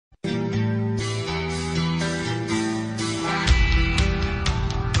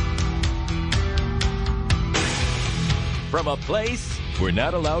from a place we're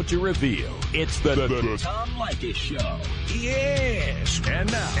not allowed to reveal. It's the Tom Leykis Show. Yes.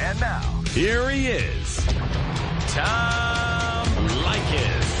 And now, here he is, Tom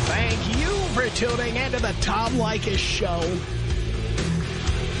Leykis. Thank you for tuning into the Tom Leykis Show.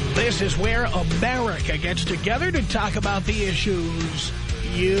 This is where America gets together to talk about the issues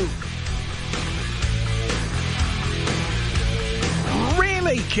you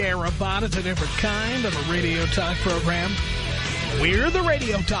really care about. It's a different kind of a radio talk program. We're the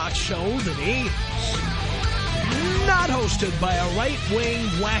radio talk show that is not hosted by a right-wing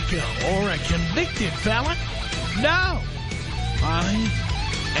wacko or a convicted felon. No, I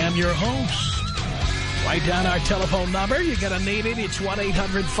am your host. Write down our telephone number. You're going to need it. It's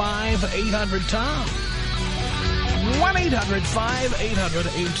 1-800-5800-TOM.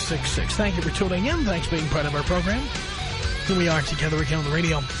 1-800-5800-866. Thank you for tuning in. Thanks for being part of our program. Here we are together again on the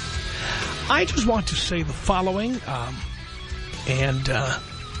radio. I just want to say the following, and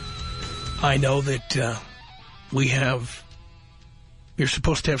I know that you're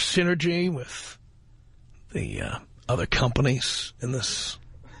supposed to have synergy with the other companies in this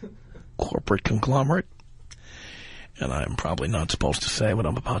corporate conglomerate, and I'm probably not supposed to say what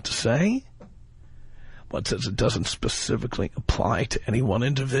I'm about to say, but since it doesn't specifically apply to any one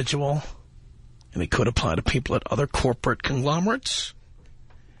individual, and it could apply to people at other corporate conglomerates,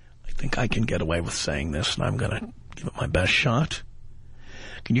 I think I can get away with saying this, and I'm going to give it my best shot.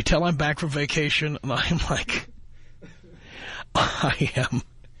 Can you tell I'm back from vacation? And I'm like, I am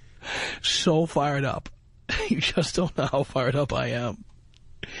so fired up. You just don't know how fired up I am.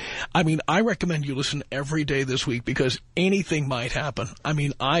 I mean, I recommend you listen every day this week because anything might happen. I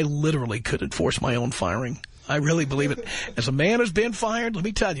mean, I literally could enforce my own firing. I really believe it. As a man who's been fired, let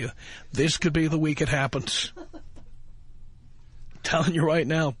me tell you, this could be the week it happens. I'm telling you right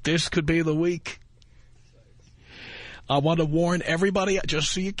now, this could be the week. I want to warn everybody,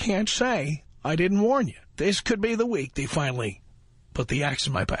 just so you can't say I didn't warn you. This could be the week they finally put the axe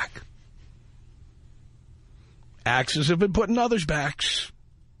in my back. Axes have been put in others' backs.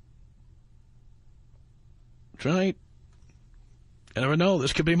 That's right. You never know.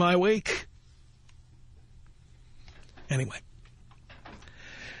 This could be my week. Anyway.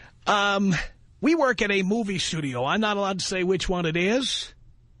 We work at a movie studio. I'm not allowed to say which one it is,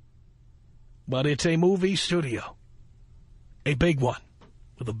 but it's a movie studio. A big one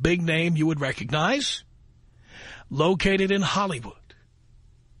with a big name you would recognize, located in Hollywood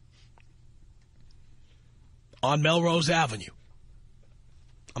on Melrose Avenue.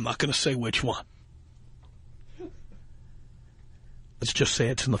 I'm not going to say which one. Let's just say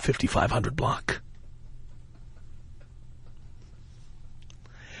it's in the 5500 block.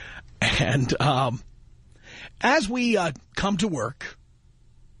 And as we come to work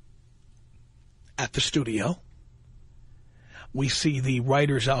at the studio, we see the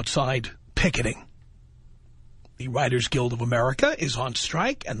writers outside picketing. The Writers Guild of America is on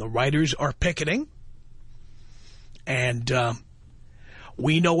strike, and the writers are picketing. And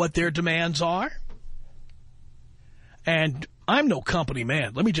we know what their demands are. And I'm no company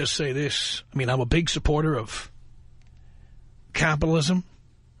man. Let me just say this. I mean, I'm a big supporter of capitalism,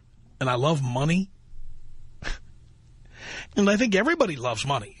 and I love money. And I think everybody loves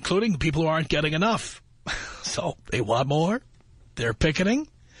money, including the people who aren't getting enough. So they want more. They're picketing.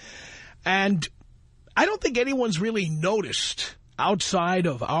 And I don't think anyone's really noticed outside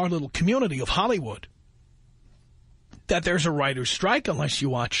of our little community of Hollywood that there's a writer's strike unless you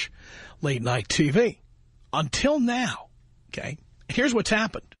watch late night TV. Until now, okay? Here's what's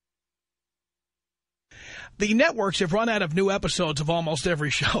happened. The networks have run out of new episodes of almost every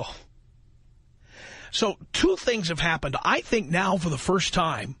show. So two things have happened. I think now for the first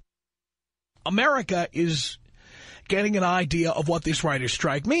time, America is getting an idea of what this writer's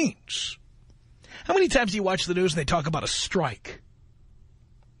strike means. How many times do you watch the news and they talk about a strike?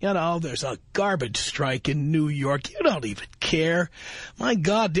 You know, there's a garbage strike in New York. You don't even care. My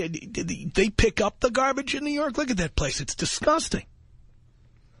God, did they pick up the garbage in New York? Look at that place. It's disgusting.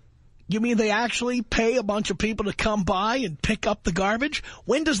 You mean they actually pay a bunch of people to come by and pick up the garbage?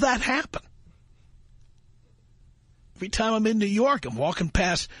 When does that happen? Every time I'm in New York, I'm walking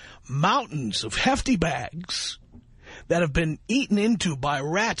past mountains of hefty bags that have been eaten into by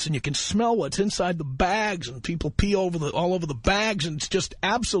rats, and you can smell what's inside the bags, and people pee all over the bags, and it's just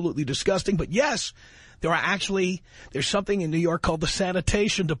absolutely disgusting. But yes, there's something in New York called the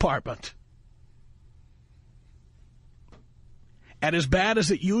sanitation department. And as bad as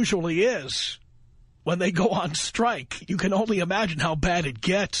it usually is, when they go on strike, you can only imagine how bad it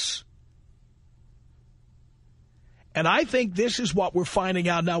gets. And I think this is what we're finding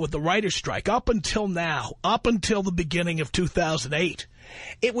out now with the writer's strike. Up until now, up until the beginning of 2008,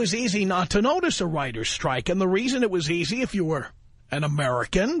 it was easy not to notice a writer's strike. And the reason it was easy, if you were an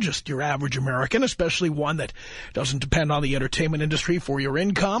American, just your average American, especially one that doesn't depend on the entertainment industry for your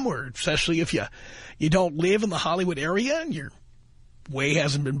income, or especially if you don't live in the Hollywood area and your way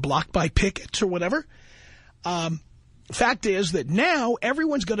hasn't been blocked by pickets or whatever. Fact is that now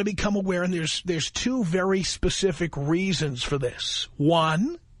everyone's going to become aware, and there's two very specific reasons for this.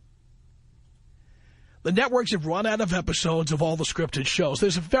 One, the networks have run out of episodes of all the scripted shows.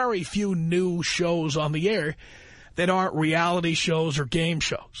 There's very few new shows on the air that aren't reality shows or game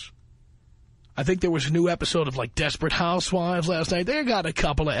shows. I think there was a new episode of, like, Desperate Housewives last night. They got a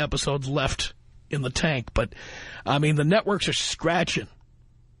couple of episodes left in the tank, but, I mean, the networks are scratching.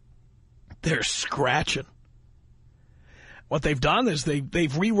 They're scratching. What they've done is they've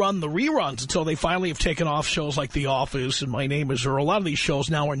rerun the reruns until they finally have taken off shows like The Office and My Name is Earl. A lot of these shows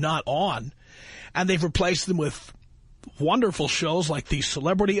now are not on, and they've replaced them with wonderful shows like The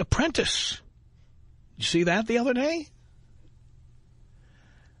Celebrity Apprentice. You see that the other day?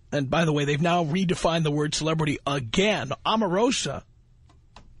 And by the way, they've now redefined the word celebrity again. Omarosa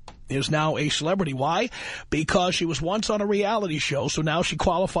is now a celebrity. Why? Because she was once on a reality show, so now she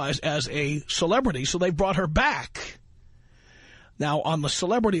qualifies as a celebrity, so they brought her back. Now, on The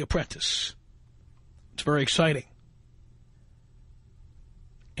Celebrity Apprentice, it's very exciting.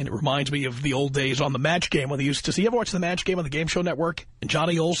 And it reminds me of the old days on the Match Game when they used to see. You ever watch the Match Game on the Game Show Network? And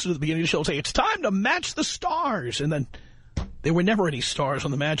Johnny Olsen at the beginning of the show would say, "It's time to match the stars." And then there were never any stars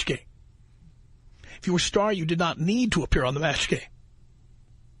on the Match Game. If you were a star, you did not need to appear on the Match Game.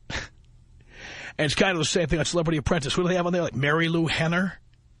 And it's kind of the same thing on Celebrity Apprentice. What do they have on there? Like Mary Lou Henner.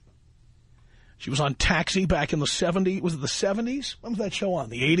 She was on Taxi back in the 70s. Was it the 70s? When was that show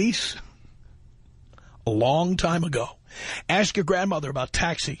on? The 80s? A long time ago. Ask your grandmother about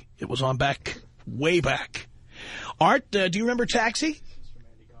Taxi. It was on back, way back. Art, do you remember Taxi?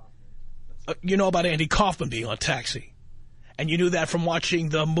 You know about Andy Kaufman being on Taxi. And you knew that from watching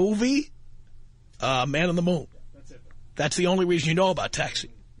the movie Man on the Moon. That's it. That's the only reason you know about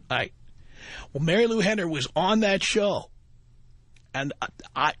Taxi. All right. Well, Mary Lou Henner was on that show. And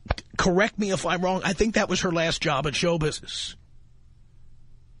correct me if I'm wrong, I think that was her last job in show business.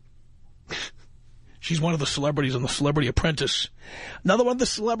 She's one of the celebrities on The Celebrity Apprentice. Another one of the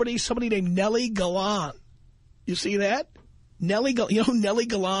celebrities, somebody named Nellie Galan. You see that? You know who Nellie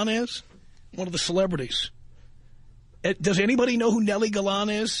Galan is? One of the celebrities. Does anybody know who Nellie Galan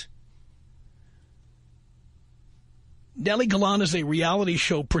is? Nellie Galan is a reality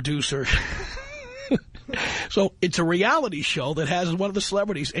show producer. So it's a reality show that has one of the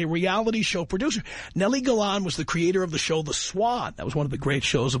celebrities, a reality show producer. Nellie Galan was the creator of the show The Swan. That was one of the great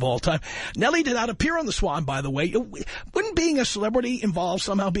shows of all time. Nellie did not appear on The Swan, by the way. Wouldn't being a celebrity involve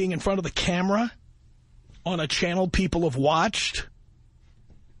somehow being in front of the camera on a channel people have watched?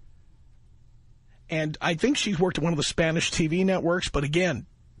 And I think she's worked at one of the Spanish TV networks, but again,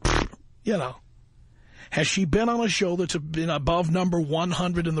 you know, has she been on a show that's been above number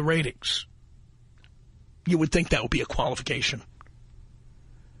 100 in the ratings? You would think that would be a qualification.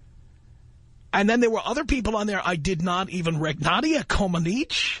 And then there were other people on there I did not even recognize. Nadia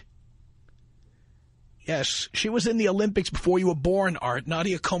Comaneci? Yes, she was in the Olympics before you were born, Art.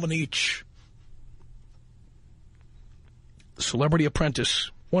 Nadia Comaneci. The Celebrity Apprentice.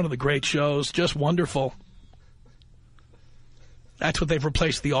 One of the great shows. Just wonderful. That's what they've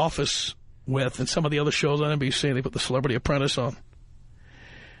replaced The Office with. And some of the other shows on NBC, they put The Celebrity Apprentice on.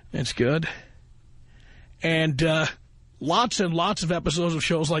 It's good. And lots and lots of episodes of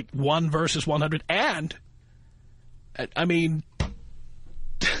shows like 1 versus 100. And, I mean,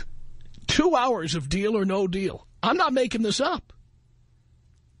 2 hours of Deal or No Deal. I'm not making this up.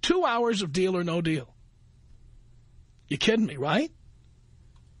 2 hours of Deal or No Deal. You kidding me, right?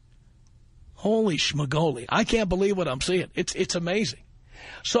 Holy schmagoli. I can't believe what I'm seeing. It's amazing.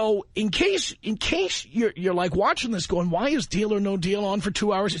 So in case you're like watching this going, why is Deal or No Deal on for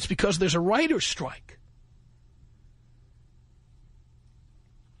 2 hours? It's because there's a writer's strike.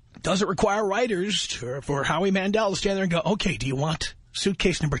 Does it require writers for Howie Mandel to stand there and go, okay, do you want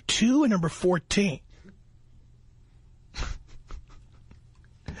suitcase number 2 and number 14?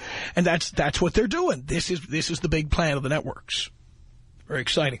 And that's what they're doing. This is the big plan of the networks. Very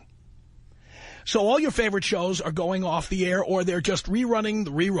exciting. So all your favorite shows are going off the air, or they're just rerunning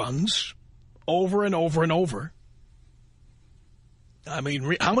the reruns over and over and over. I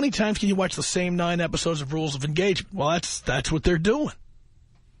mean, how many times can you watch the same 9 episodes of Rules of Engagement? Well, that's what they're doing.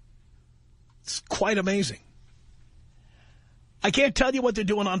 It's quite amazing. I can't tell you what they're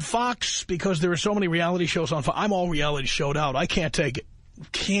doing on Fox because there are so many reality shows on Fox. I'm all reality showed out. I can't take it.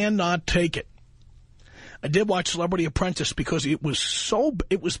 Cannot take it. I did watch Celebrity Apprentice because it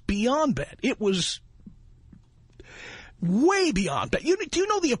was beyond bad. It was way beyond bad. Do you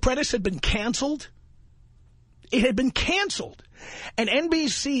know The Apprentice had been canceled? It had been canceled. And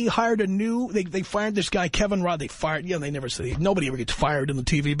NBC hired they fired this guy, Kevin Rod. They fired, they never say, nobody ever gets fired in the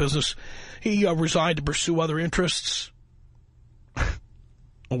TV business. He resigned to pursue other interests.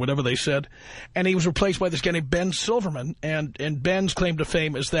 Or whatever they said. And he was replaced by this guy named Ben Silverman. And Ben's claim to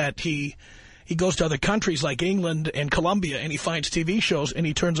fame is that he goes to other countries like England and Colombia and he finds TV shows and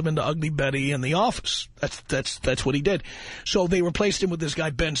he turns them into Ugly Betty and The Office. That's what he did. So they replaced him with this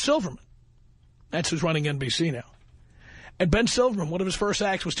guy, Ben Silverman. That's who's running NBC now. And Ben Silverman, one of his first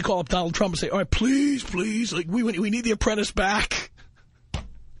acts was to call up Donald Trump and say, all right, please, like we need The Apprentice back.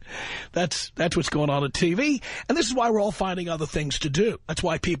 That's what's going on TV. And this is why we're all finding other things to do. That's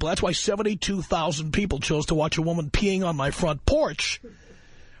why 72,000 people chose to watch a woman peeing on my front porch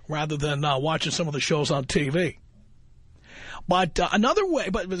rather than watching some of the shows on TV. But another way,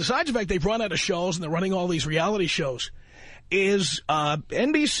 but besides the fact they've run out of shows and they're running all these reality shows, is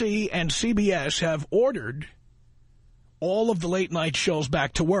NBC and CBS have ordered all of the late night shows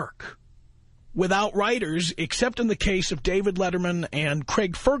back to work without writers, except in the case of David Letterman and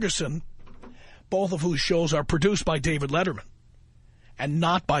Craig Ferguson, both of whose shows are produced by David Letterman and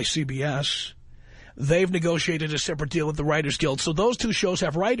not by CBS. They've negotiated a separate deal with the Writers Guild. So those two shows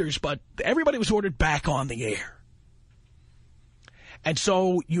have writers, but everybody was ordered back on the air. And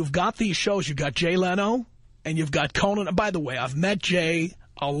so you've got these shows. You've got Jay Leno and you've got Conan. And by the way, I've met Jay.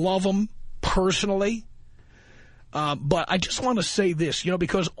 I love him personally. But I just want to say this,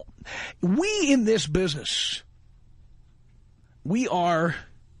 because we in this business, we are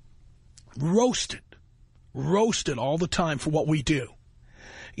roasted all the time for what we do.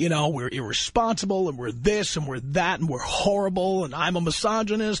 We're irresponsible and we're this and we're that and we're horrible and I'm a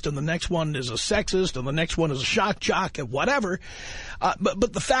misogynist and the next one is a sexist and the next one is a shock jock and whatever.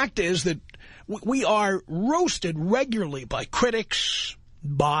 But the fact is that we are roasted regularly by critics,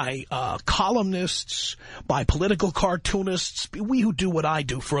 by columnists, by political cartoonists, we who do what I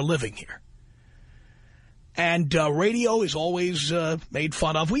do for a living here. And radio is always made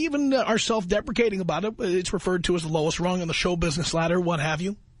fun of. We even are self-deprecating about it. It's referred to as the lowest rung on the show business ladder, what have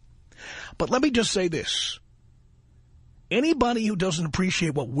you. But let me just say this. Anybody who doesn't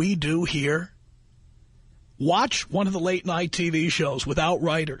appreciate what we do here, watch one of the late-night TV shows without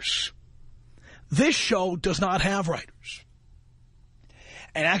writers. This show does not have writers.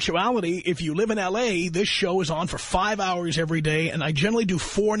 In actuality, if you live in L.A., this show is on for 5 hours every day, and I generally do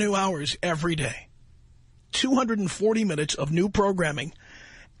 4 new hours every day. 240 minutes of new programming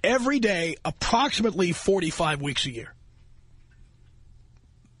every day, approximately 45 weeks a year.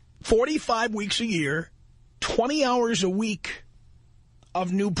 45 weeks a year, 20 hours a week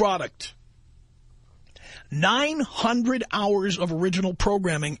of new product. 900 hours of original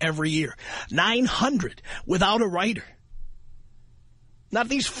programming every year. 900 without a writer. Not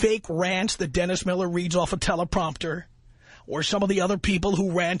these fake rants that Dennis Miller reads off a teleprompter, or some of the other people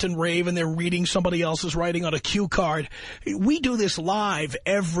who rant and rave and they're reading somebody else's writing on a cue card. We do this live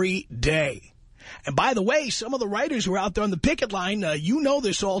every day. And by the way, some of the writers who are out there on the picket line, you know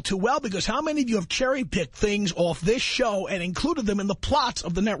this all too well, because how many of you have cherry-picked things off this show and included them in the plots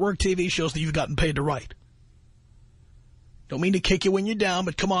of the network TV shows that you've gotten paid to write? Don't mean to kick you when you're down,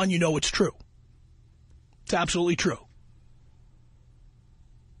 but come on, you know it's true. It's absolutely true.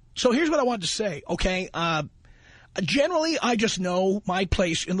 So here's what I wanted to say, okay? Generally, I just know my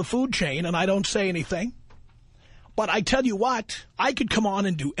place in the food chain, and I don't say anything. But I tell you what, I could come on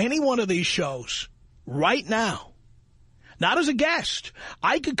and do any one of these shows right now. Not as a guest.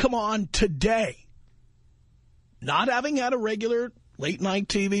 I could come on today, not having had a regular late-night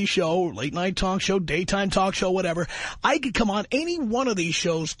TV show, late-night talk show, daytime talk show, whatever. I could come on any one of these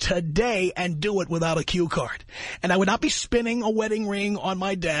shows today and do it without a cue card. And I would not be spinning a wedding ring on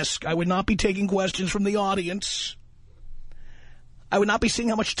my desk. I would not be taking questions from the audience. I would not be seeing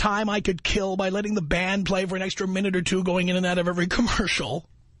how much time I could kill by letting the band play for an extra minute or two going in and out of every commercial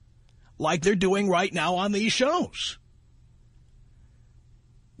like they're doing right now on these shows.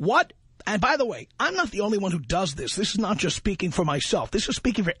 What? And by the way, I'm not the only one who does this. This is not just speaking for myself. This is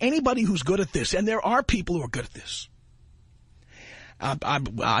speaking for anybody who's good at this. And there are people who are good at this.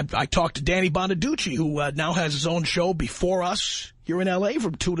 I talked to Danny Bonaducci, who now has his own show before us here in L.A.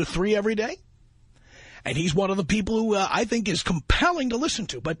 from 2 to 3 every day. And he's one of the people who I think is compelling to listen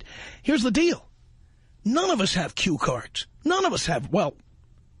to. But here's the deal. None of us have cue cards. None of us have, well,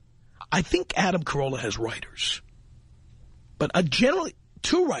 I think Adam Carolla has writers. But generally,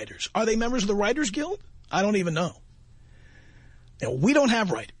 2 writers. Are they members of the Writers Guild? I don't even know. Now, we don't have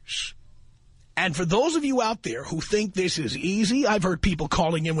writers. And for those of you out there who think this is easy, I've heard people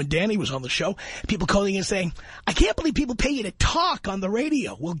calling in when Danny was on the show, people calling in saying, I can't believe people pay you to talk on the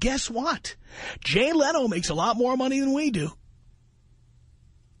radio. Well, guess what? Jay Leno makes a lot more money than we do.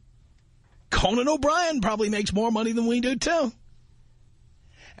 Conan O'Brien probably makes more money than we do, too.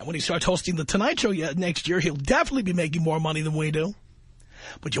 And when he starts hosting The Tonight Show next year, he'll definitely be making more money than we do.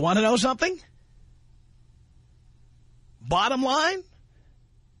 But you want to know something? Bottom line,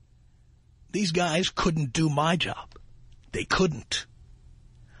 these guys couldn't do my job. They couldn't.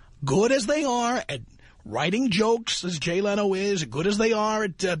 Good as they are at writing jokes, as Jay Leno is, good as they are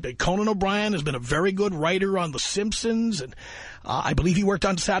at Conan O'Brien has been a very good writer on The Simpsons, and I believe he worked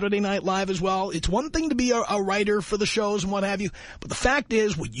on Saturday Night Live as well. It's one thing to be a writer for the shows and what have you, but the fact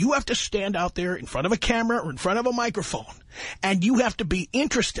is, when you have to stand out there in front of a camera or in front of a microphone, and you have to be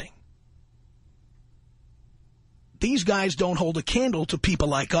interesting, these guys don't hold a candle to people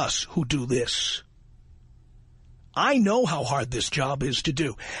like us who do this. I know how hard this job is to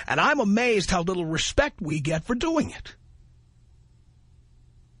do, and I'm amazed how little respect we get for doing it.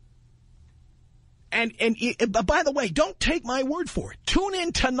 And by the way, don't take my word for it. Tune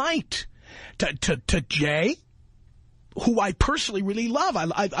in tonight to Jay, who I personally really love.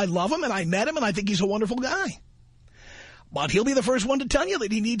 I love him, and I met him, and I think he's a wonderful guy. But he'll be the first one to tell you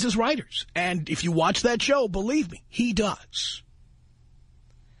that he needs his writers. And if you watch that show, believe me, he does.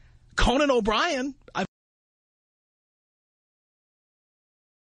 Conan O'Brien, I've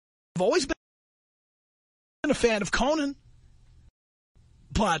always been a fan of Conan.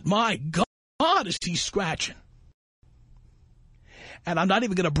 But my God, is he scratching. And I'm not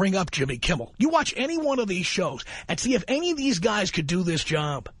even going to bring up Jimmy Kimmel. You watch any one of these shows and see if any of these guys could do this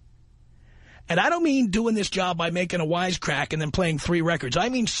job. And I don't mean doing this job by making a wisecrack and then playing 3 records. I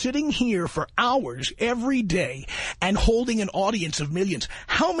mean sitting here for hours every day and holding an audience of millions.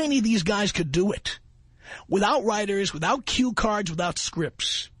 How many of these guys could do it? Without writers, without cue cards, without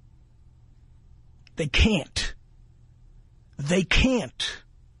scripts. They can't. They can't.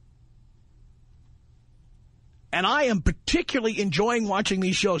 And I am particularly enjoying watching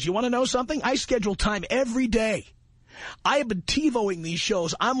these shows. You want to know something? I schedule time every day. I have been TiVoing these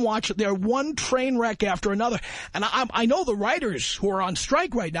shows. I'm watching. They're one train wreck after another. And I know the writers who are on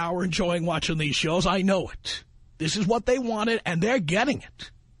strike right now are enjoying watching these shows. I know it. This is what they wanted, and they're getting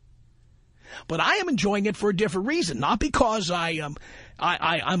it. But I am enjoying it for a different reason. Not because I'm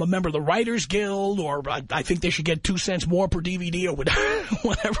a member of the Writers Guild, or I think they should get 2 cents more per DVD, or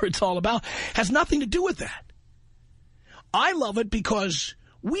whatever it's all about. It has nothing to do with that. I love it because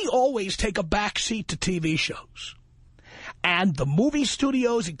we always take a back seat to TV shows. And the movie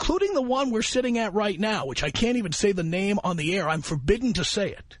studios, including the one we're sitting at right now, which I can't even say the name on the air, I'm forbidden to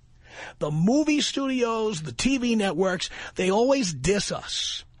say it. The movie studios, the TV networks, they always diss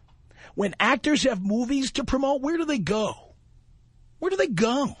us. When actors have movies to promote, where do they go? Where do they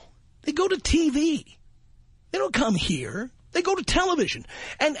go? They go to TV. They don't come here. They go to television.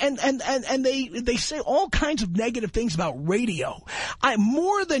 And they say all kinds of negative things about radio.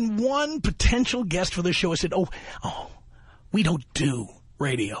 More than one potential guest for the show has said, oh, we don't do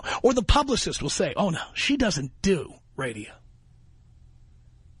radio. Or the publicist will say, oh, no, she doesn't do radio.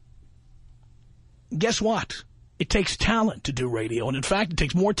 Guess what? It takes talent to do radio. And, in fact, it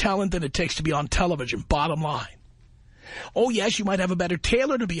takes more talent than it takes to be on television, bottom line. Oh, yes, you might have a better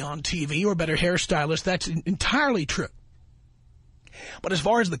tailor to be on TV or a better hairstylist. That's entirely true. But as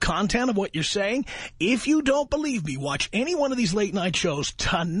far as the content of what you're saying, if you don't believe me, watch any one of these late-night shows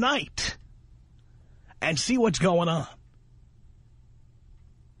tonight and see what's going on.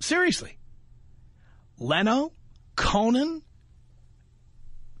 Seriously. Leno, Conan,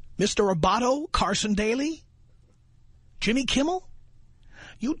 Mr. Roboto, Carson Daly, Jimmy Kimmel.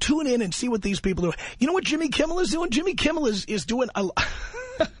 You tune in and see what these people do. You know what Jimmy Kimmel is doing? Jimmy Kimmel is doing a...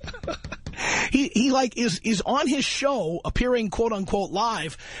 He is on his show, appearing, quote-unquote,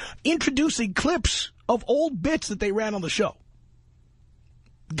 live, introducing clips of old bits that they ran on the show.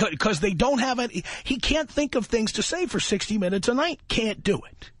 Because they don't have it. He can't think of things to say for 60 minutes a night. Can't do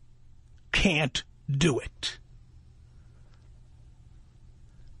it. Can't do it.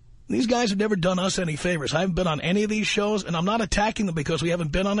 These guys have never done us any favors. I haven't been on any of these shows, and I'm not attacking them because we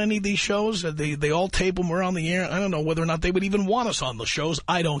haven't been on any of these shows. They all tape them. We're on the air. I don't know whether or not they would even want us on the shows.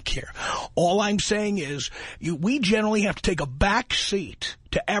 I don't care. All I'm saying is we generally have to take a back seat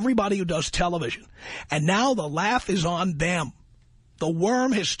to everybody who does television. And now the laugh is on them. The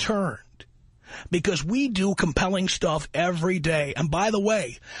worm has turned. because we do compelling stuff every day. And by the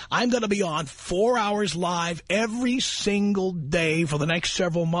way, I'm going to be on 4 hours live every single day for the next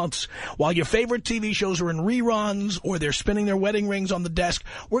several months. While your favorite TV shows are in reruns or they're spinning their wedding rings on the desk,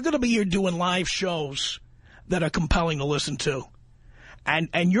 we're going to be here doing live shows that are compelling to listen to.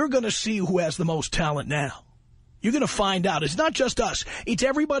 And you're going to see who has the most talent now. You're going to find out. It's not just us. It's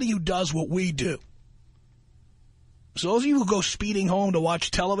everybody who does what we do. So those of you who go speeding home to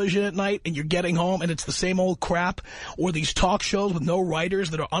watch television at night and you're getting home and it's the same old crap, or these talk shows with no writers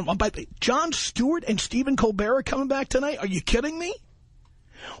that are on. Jon Stewart and Stephen Colbert are coming back tonight? Are you kidding me?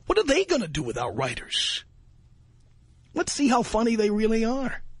 What are they going to do without writers? Let's see how funny they really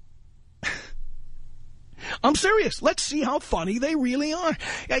are. I'm serious. Let's see how funny they really are.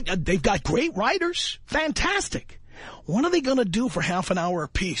 They've got great writers. Fantastic. What are they going to do for half an hour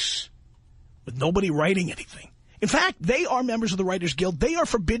apiece with nobody writing anything? In fact, they are members of the Writers Guild. They are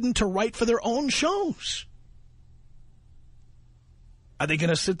forbidden to write for their own shows. Are they going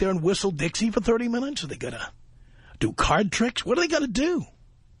to sit there and whistle Dixie for 30 minutes? Are they going to do card tricks? What are they going to do?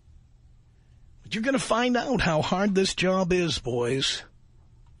 But you're going to find out how hard this job is, boys.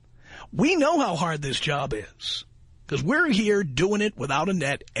 We know how hard this job is because we're here doing it without a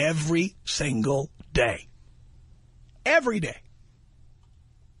net every single day. Every day.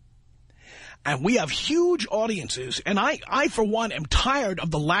 And we have huge audiences, and I for one, am tired of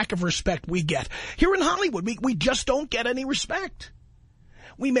the lack of respect we get. Here in Hollywood, we just don't get any respect.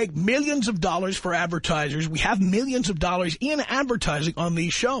 We make millions of dollars for advertisers. We have millions of dollars in advertising on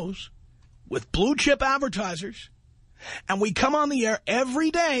these shows with blue-chip advertisers. And we come on the air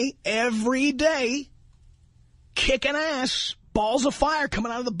every day, kicking ass, balls of fire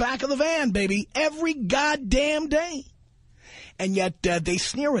coming out of the back of the van, baby, every goddamn day. And yet they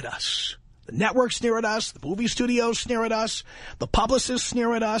sneer at us. The networks sneer at us. The movie studios sneer at us. The publicists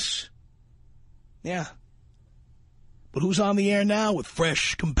sneer at us. Yeah. But who's on the air now with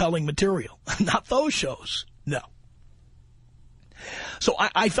fresh, compelling material? Not those shows. No. So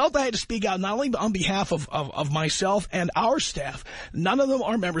I felt I had to speak out not only on behalf of myself and our staff. None of them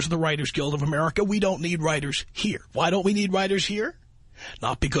are members of the Writers Guild of America. We don't need writers here. Why don't we need writers here?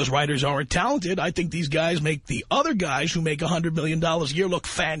 Not because writers aren't talented. I think these guys make the other guys who make $100 million a year look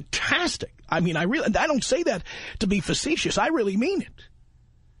fantastic. I mean, I don't say that to be facetious. I really mean it.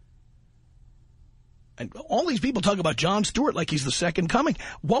 And all these people talk about Jon Stewart like he's the second coming.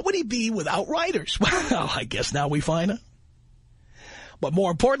 What would he be without writers? Well, I guess now we find out. But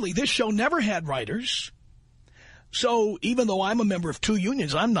more importantly, this show never had writers. So even though I'm a member of 2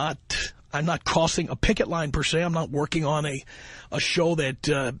 unions, I'm not crossing a picket line per se. I'm not working on a show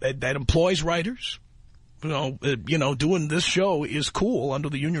that employs writers. Doing this show is cool under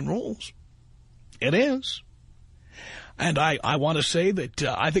the union rules. It is. And I want to say that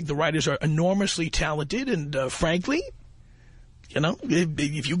I think the writers are enormously talented. And frankly,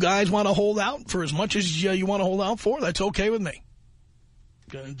 if you guys want to hold out for as much as you want to hold out for, that's okay with me.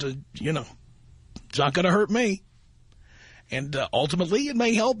 It's not going to hurt me. And ultimately, it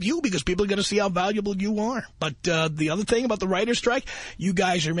may help you because people are going to see how valuable you are. But the other thing about the writer's strike, you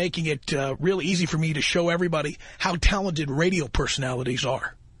guys are making it real easy for me to show everybody how talented radio personalities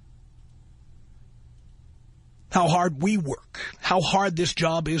are. How hard we work. How hard this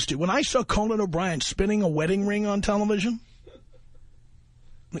job is to. When I saw Conan O'Brien spinning a wedding ring on television,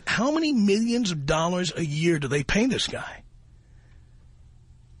 how many millions of dollars a year do they pay this guy?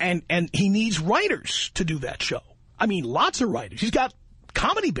 And he needs writers to do that show. I mean, lots of writers. He's got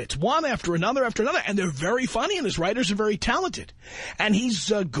comedy bits, one after another, and they're very funny, and his writers are very talented. And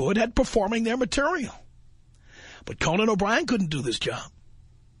he's good at performing their material. But Conan O'Brien couldn't do this job.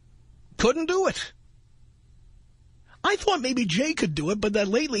 Couldn't do it. I thought maybe Jay could do it, but that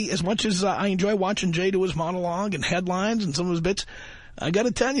lately, as much as I enjoy watching Jay do his monologue and headlines and some of his bits, I got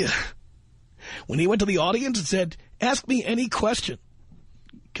to tell you, when he went to the audience and said, ask me any question,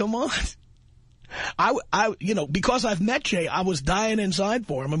 come on. Because I've met Jay, I was dying inside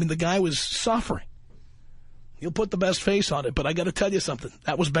for him. I mean, the guy was suffering. He'll put the best face on it, but I got to tell you something.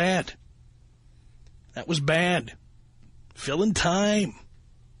 That was bad. That was bad. Filling time.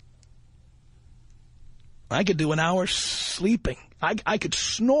 I could do an hour sleeping. I could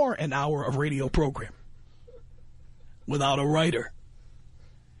snore an hour of radio program without a writer.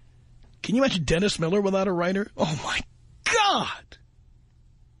 Can you imagine Dennis Miller without a writer? Oh, my God.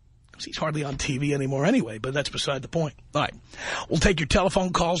 He's hardly on TV anymore anyway, but that's beside the point. All right. We'll take your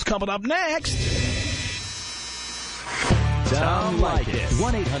telephone calls coming up next. Tom Leykis.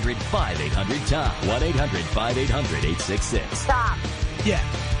 1-800-5800-TOM. 1-800-5800-866. Stop. Yeah.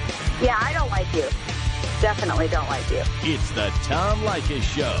 Yeah, I don't like you. Definitely don't like you. It's the Tom Leykis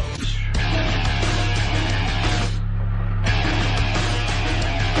Show.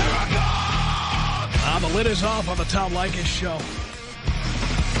 lid is off on the Tom Leykis show.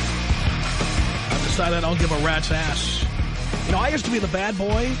 I've decided I don't give a rat's ass. You know, I used to be the bad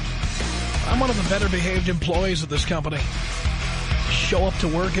boy. I'm one of the better behaved employees of this company. Show up to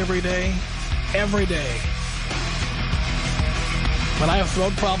work every day. Every day. When I have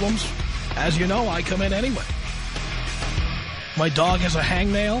throat problems, as you know, I come in anyway. My dog has a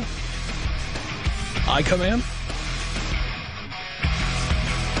hangnail. I come in.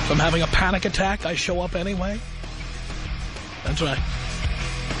 If I'm having a panic attack, I show up anyway. That's right.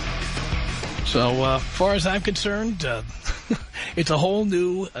 So, as far as I'm concerned, it's a whole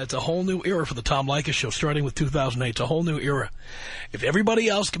new era for the Tom Leykis show, starting with 2008. It's a whole new era. If everybody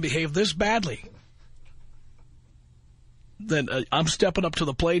else can behave this badly, then I'm stepping up to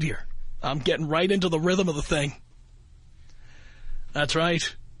the plate here. I'm getting right into the rhythm of the thing. That's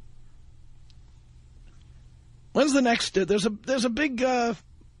right. When's the next? There's a big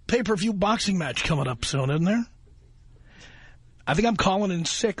pay-per-view boxing match coming up soon, isn't there? I think I'm calling in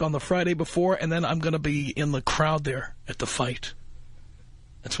sick on the Friday before, and then I'm going to be in the crowd there at the fight.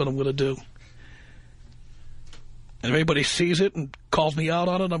 That's what I'm going to do. And if anybody sees it and calls me out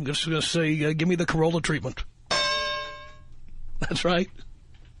on it, I'm just going to say, give me the Corolla treatment. That's right.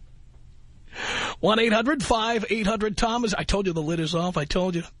 1-800-5800-TOM. I told you the lid is off. I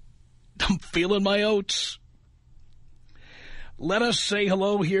told you. I'm feeling my oats. Let us say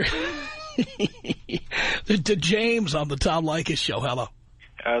hello here to James on the Tom Leykis show. Hello.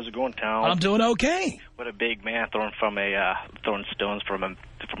 How's it going, Tom? I'm doing okay. What a big man throwing stones from a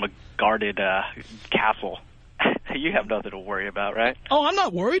guarded castle. You have nothing to worry about, right? Oh, I'm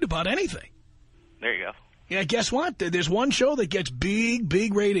not worried about anything. There you go. Yeah, guess what? There's one show that gets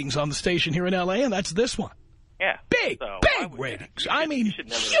big ratings on the station here in L.A., and that's this one. Yeah. Big ratings. I mean,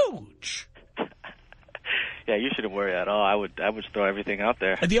 huge. Yeah, you shouldn't worry at all. I would throw everything out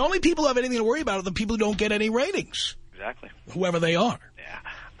there. And the only people who have anything to worry about are the people who don't get any ratings. Exactly. Whoever they are. Yeah.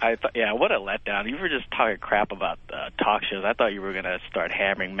 What a letdown. You were just talking crap about talk shows. I thought you were going to start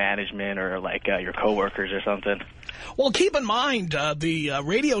hammering management or like your coworkers or something. Well, keep in mind, the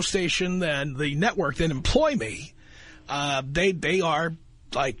radio station and the network that employ me, they are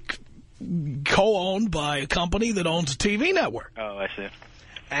like co-owned by a company that owns a TV network. Oh, I see.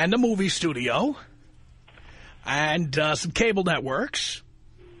 And a movie studio. And some cable networks.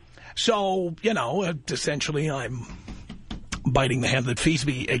 So, you know, essentially I'm biting the hand that feeds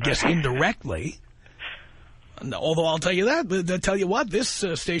me, I guess, indirectly. Although I'll tell you that, tell you what, this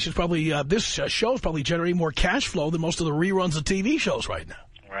station's probably, this show's probably generating more cash flow than most of the reruns of TV shows right now.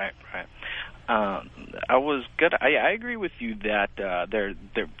 Right. I was good. I agree with you that they're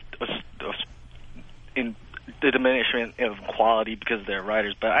in the diminishment of quality because they're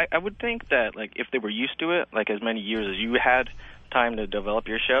writers, but I would think that like if they were used to it, like as many years as you had time to develop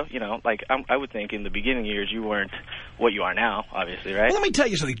your show, you know, like I would think in the beginning years you weren't what you are now, obviously, right? Well, let me tell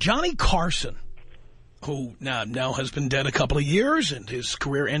you something. Johnny Carson, who now has been dead a couple of years and his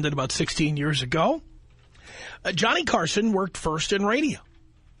career ended about 16 years ago, Johnny Carson worked first in radio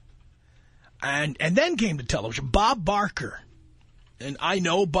and then came to television. Bob Barker. And I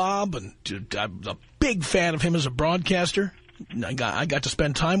know Bob, and I'm a big fan of him as a broadcaster. I got to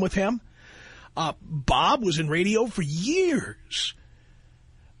spend time with him. Bob was in radio for years.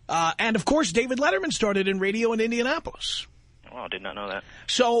 And, of course, David Letterman started in radio in Indianapolis. Oh, I did not know that.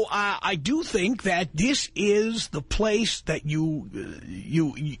 So I do think that this is the place that if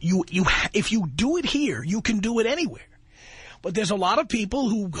you do it here, you can do it anywhere. But there's a lot of people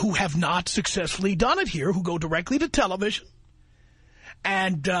who have not successfully done it here, who go directly to television.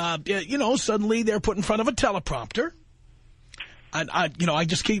 And, you know, suddenly they're put in front of a teleprompter. And, I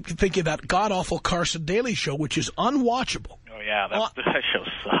just keep thinking of that god-awful Carson Daly show, which is unwatchable. Oh, yeah, that show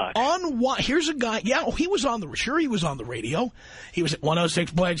sucks. Here's a guy, he was on the radio. He was at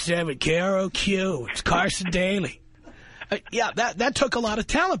 106.7 KROQ. It's Carson Daly. That took a lot of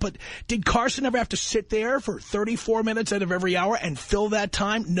talent, but did Carson ever have to sit there for 34 minutes out of every hour and fill that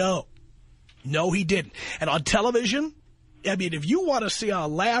time? No. No, he didn't. And on television, I mean, if you want to see a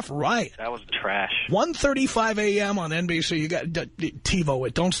laugh riot. That was trash. 1:35 a.m. on NBC. You got TiVo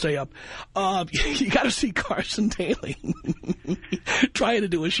it. Don't stay up. You got to see Carson Daly trying to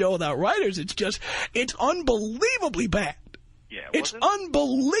do a show without writers. It's unbelievably bad. Yeah, it's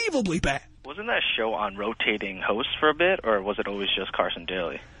unbelievably bad. Wasn't that show on rotating hosts for a bit, or was it always just Carson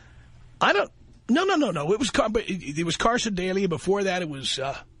Daly? No. It was Carson Daly. Before that, it was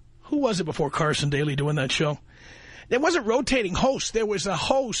who was it before Carson Daly doing that show? There wasn't rotating hosts. There was a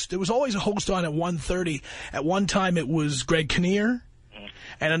host. There was always a host on at 1:30. At one time, it was Greg Kinnear.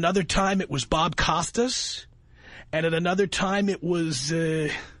 And another time, it was Bob Costas. And at another time, it was... who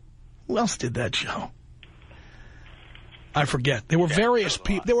else did that show? I forget. There were various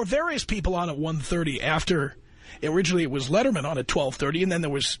people. There were various people on at 1:30 after. Originally, it was Letterman on at 12:30, and then there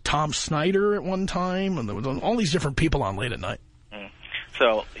was Tom Snyder at one time, and there was all these different people on late at night.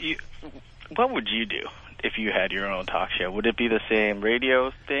 So, what would you do if you had your own talk show? Would it be the same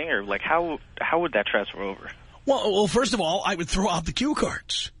radio thing, or like how would that transfer over? Well, first of all, I would throw out the cue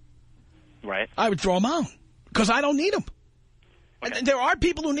cards. Right. I would throw them out because I don't need them. Okay. And there are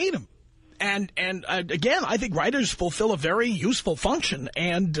people who need them. And again, I think writers fulfill a very useful function.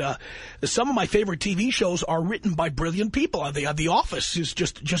 And some of my favorite TV shows are written by brilliant people. The Office is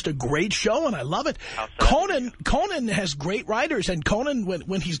just a great show, and I love it. Conan has great writers, and Conan,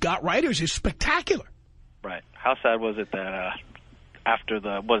 when he's got writers, is spectacular. Right. How sad was it that after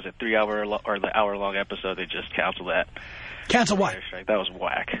the 3 hour or the hour-long episode, they just canceled that? Cancel what? That was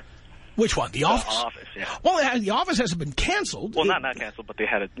whack. Which one? The Office? The Office, yeah. Well, The Office hasn't been canceled. Well, not canceled, but they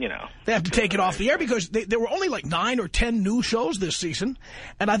had it, They have to take it off the air because there were only like 9 or 10 new shows this season,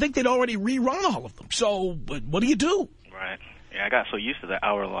 and I think they'd already rerun all of them. So what do you do? Right. Yeah, I got so used to the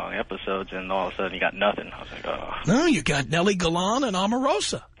hour-long episodes, and all of a sudden you got nothing. I was like, oh. No, you got Nellie Galan and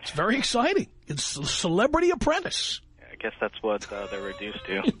Omarosa. It's very exciting. It's a Celebrity Apprentice. Yeah, I guess that's what they're reduced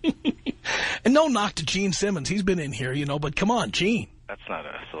to. And no knock to Gene Simmons. He's been in here, but come on, Gene. That's not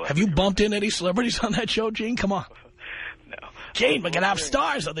a celebrity. Have you bumped in any celebrities on that show, Gene? Come on. No. Gene, we're going to have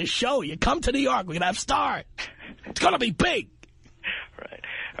stars on this show. You come to New York, we're going to have stars. It's going to be big. Right.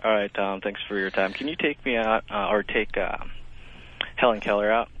 All right, Tom, thanks for your time. Can you take me out or take Helen Keller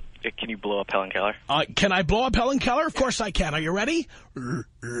out? Can you blow up Helen Keller? Can I blow up Helen Keller? Of course I can. Are you ready? Tom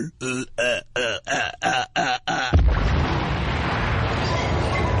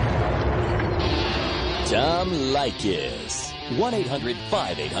Leykis.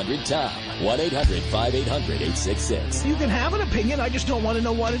 1-800-5800-TOM. 1-800-5800-866. You can have an opinion. I just don't want to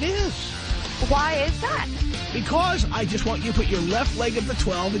know what it is. Why is that? Because I just want you to put your left leg at the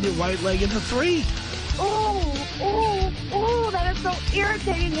 12 and your right leg at the 3. Oh, that is so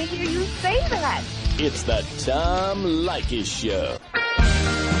irritating to hear you say that. It's the Tom Leykis Show.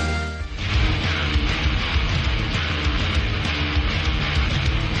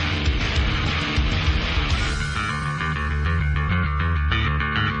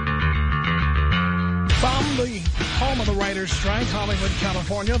 From the home of the writer's strike, Hollywood,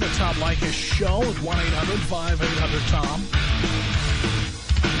 California, the Tom Leykis Show at 1-800-5800-TOM.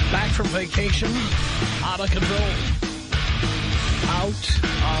 Back from vacation, out of control. Out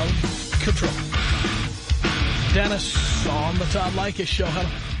of control. Dennis on the Tom Leykis Show. Hello.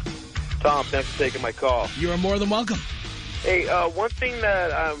 Tom, thanks for taking my call. You are more than welcome. Hey, one thing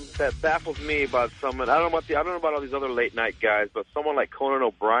that baffles me about someone, I don't know about all these other late night guys, but someone like Conan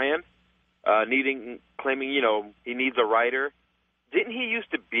O'Brien, claiming, he needs a writer. Didn't he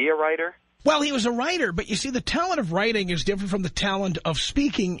used to be a writer? Well, he was a writer, but you see, the talent of writing is different from the talent of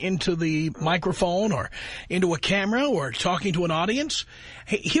speaking into the microphone or into a camera or talking to an audience.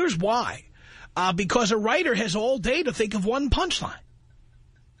 Hey, here's why. Because a writer has all day to think of one punchline.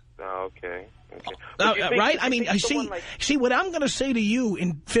 Oh, okay. Right? I mean, see, what I'm going to say to you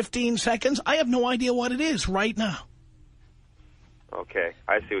in 15 seconds, I have no idea what it is right now. Okay,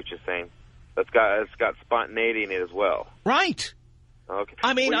 I see what you're saying. It's got spontaneity in it as well. Right. Okay.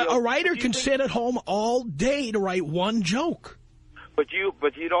 I mean, a writer can sit at home all day to write one joke. But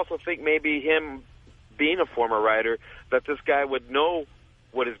you'd also think maybe him being a former writer, that this guy would know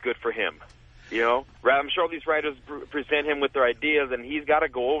what is good for him. I'm sure all these writers present him with their ideas, and he's got to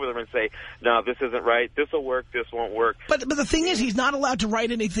go over them and say, no, this isn't right, this will work, this won't work. But the thing is, he's not allowed to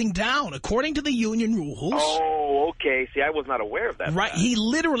write anything down, according to the union rules. Oh, okay. See, I was not aware of that. Right, he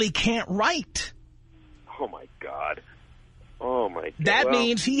literally can't write. Oh, my God. Oh, my God. That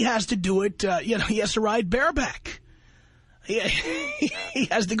means he has to do it, he has to ride bareback. He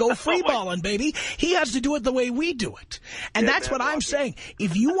has to go freeballing, baby. He has to do it the way we do it. And that's what I'm saying.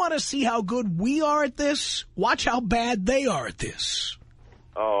 If you want to see how good we are at this, watch how bad they are at this.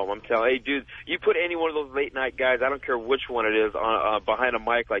 Oh, I'm telling you, hey, dude, you put any one of those late night guys, I don't care which one it is, behind a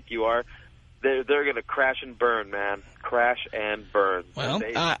mic like you are, they're going to crash and burn, man. Crash and burn. Well,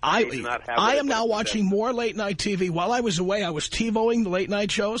 I am now watching more late night TV. While I was away, I was TiVoing the late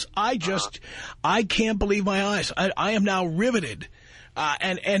night shows. I can't believe my eyes. I am now riveted.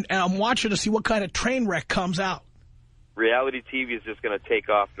 And I'm watching to see what kind of train wreck comes out. Reality TV is just going to take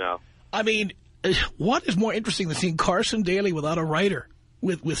off now. I mean, what is more interesting than seeing Carson Daly without a writer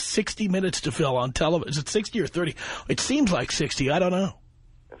with 60 minutes to fill on television? Is it 60 or 30? It seems like 60. I don't know.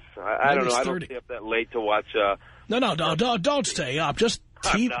 I don't know. I don't stay up that late to watch. No, don't stay up. Just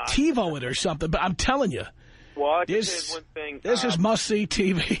TiVo it or something. But I'm telling you. Well, I can say one thing. This is must-see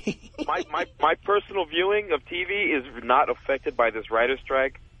TV. my personal viewing of TV is not affected by this writer's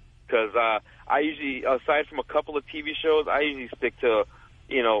strike because I usually, aside from a couple of TV shows, I usually stick to,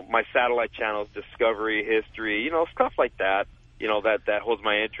 my satellite channels, Discovery, History, stuff like that. That holds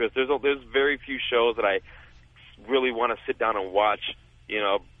my interest. There's very few shows that I really want to sit down and watch.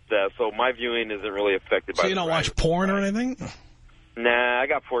 So my viewing isn't really affected by. So you don't watch porn or anything? Nah, I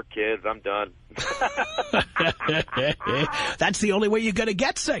got 4 kids. I'm done. That's the only way you're going to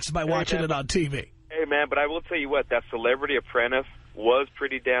get sex, by watching it on TV. Hey, man, but I will tell you what, that Celebrity Apprentice was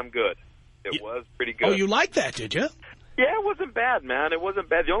pretty damn good. It was pretty good. Oh, you liked that, did you? Yeah, it wasn't bad, man. It wasn't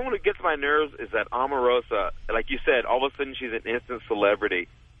bad. The only one that gets my nerves is that Omarosa. Like you said, all of a sudden she's an instant celebrity.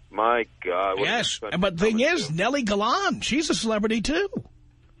 My God. Yes, but the thing is, Nellie Galan, she's a celebrity, too.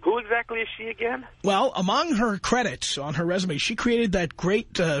 Who exactly is she again? Well, among her credits on her resume, she created that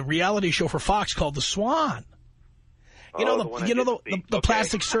great reality show for Fox called The Swan. The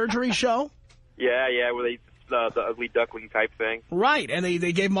plastic surgery show? Yeah, where they the ugly duckling type thing. Right, and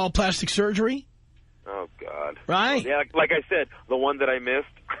they gave them all plastic surgery. Oh, God. Right. Well, yeah, like I said, the one that I missed,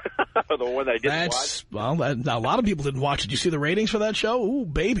 the one that I didn't watch. Well, a lot of people didn't watch it. Did you see the ratings for that show? Ooh,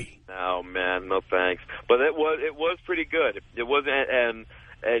 baby. Oh, man, no thanks. But it was pretty good. It wasn't,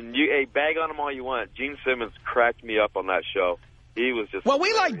 and you bag on him all you want. Gene Simmons cracked me up on that show. He was just... Well,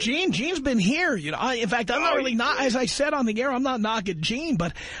 we like Gene. Gene's been here. In fact, I'm not really as I said on the air, I'm not knocking Gene,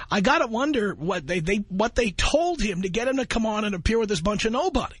 but I got to wonder what they told him to get him to come on and appear with this bunch of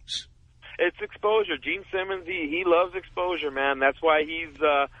nobodies. It's exposure. Gene Simmons, he loves exposure, man. That's why he's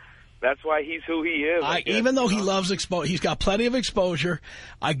who he is. Even though he loves exposure, he's got plenty of exposure.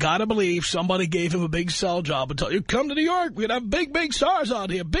 I gotta believe somebody gave him a big sell job and told you, come to New York, we're gonna have big stars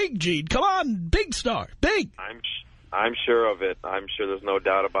on here. Big Gene, come on, big star, big. I'm sure of it. I'm sure there's no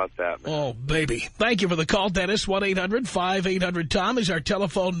doubt about that, man. Oh, baby. Thank you for the call, Dennis. 1-800-5800-TOM is our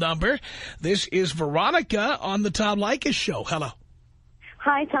telephone number. This is Veronica on the Tom Leykis Show. Hello.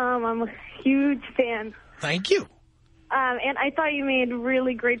 Hi, Tom. I'm a huge fan. Thank you. And I thought you made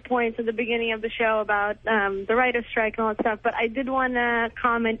really great points at the beginning of the show about the writer's strike and all that stuff. But I did want to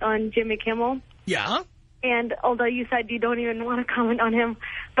comment on Jimmy Kimmel. Yeah? And although you said you don't even want to comment on him,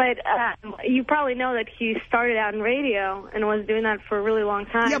 but you probably know that he started out in radio and was doing that for a really long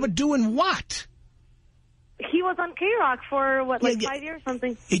time. Yeah, but doing what? He was on K-Rock for, 5 years or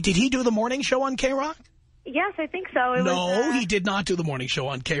something? Did he do the morning show on K-Rock? Yes, I think so. He did not do the morning show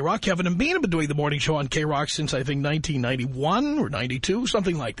on K-Rock. Kevin and Bean have been doing the morning show on K-Rock since, I think, 1991 or 92,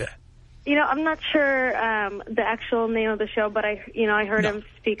 something like that. I'm not sure the actual name of the show, but I heard him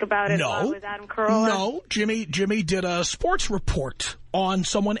speak about it with Adam Carolla. No, Jimmy did a sports report on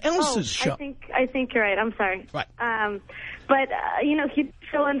someone else's show. I think you're right. I'm sorry. Right. But he'd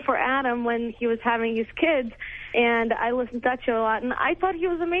fill in for Adam when he was having his kids, and I listened to that show a lot, and I thought he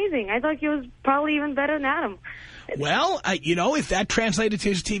was amazing. I thought he was probably even better than Adam. Well, if that translated to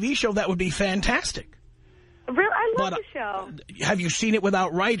his TV show, that would be fantastic. Really, I love the show. Have you seen it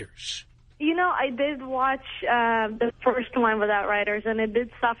without writers? I did watch the first one without writers, and it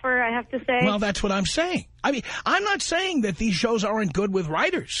did suffer, I have to say. Well, that's what I'm saying. I mean, I'm not saying that these shows aren't good with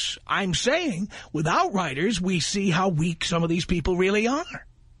writers. I'm saying without writers, we see how weak some of these people really are.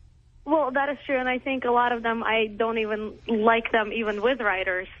 Well, that is true, and I think a lot of them, I don't even like them even with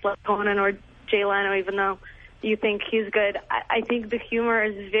writers, like Conan or Jay Leno, even though you think he's good. I think the humor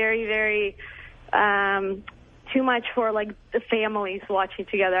is very, very... too much for, the families watching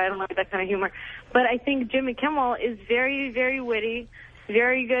together. I don't like that kind of humor. But I think Jimmy Kimmel is very, very witty,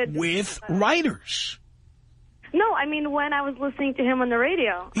 very good. With writers. No, I mean, when I was listening to him on the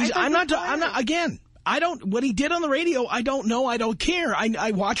radio. What he did on the radio, I don't know, I don't care.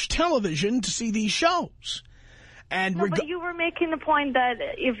 I watch television to see these shows. And but you were making the point that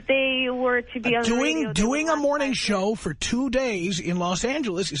if they were to be on the radio... Doing a morning show for 2 days in Los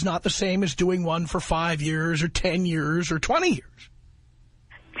Angeles is not the same as doing one for 5 years or 10 years or 20 years.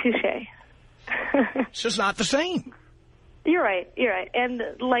 Touché. It's just not the same. You're right. And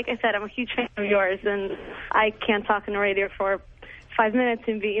like I said, I'm a huge fan of yours, and I can't talk on the radio for 5 minutes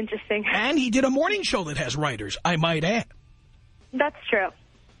and be interesting. And he did a morning show that has writers, I might add. That's true.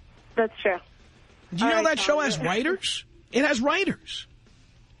 Do you know that show has writers? It has writers.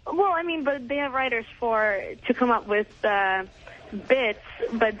 Well, I mean, but they have writers to come up with bits,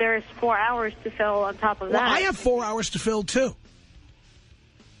 but there's 4 hours to fill on top of that. Well, I have 4 hours to fill, too.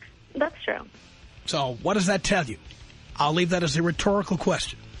 That's true. So what does that tell you? I'll leave that as a rhetorical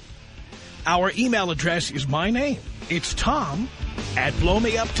question. Our email address is my name. It's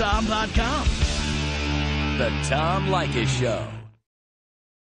Tom@blowmeuptom.com. The Tom Leykis Show.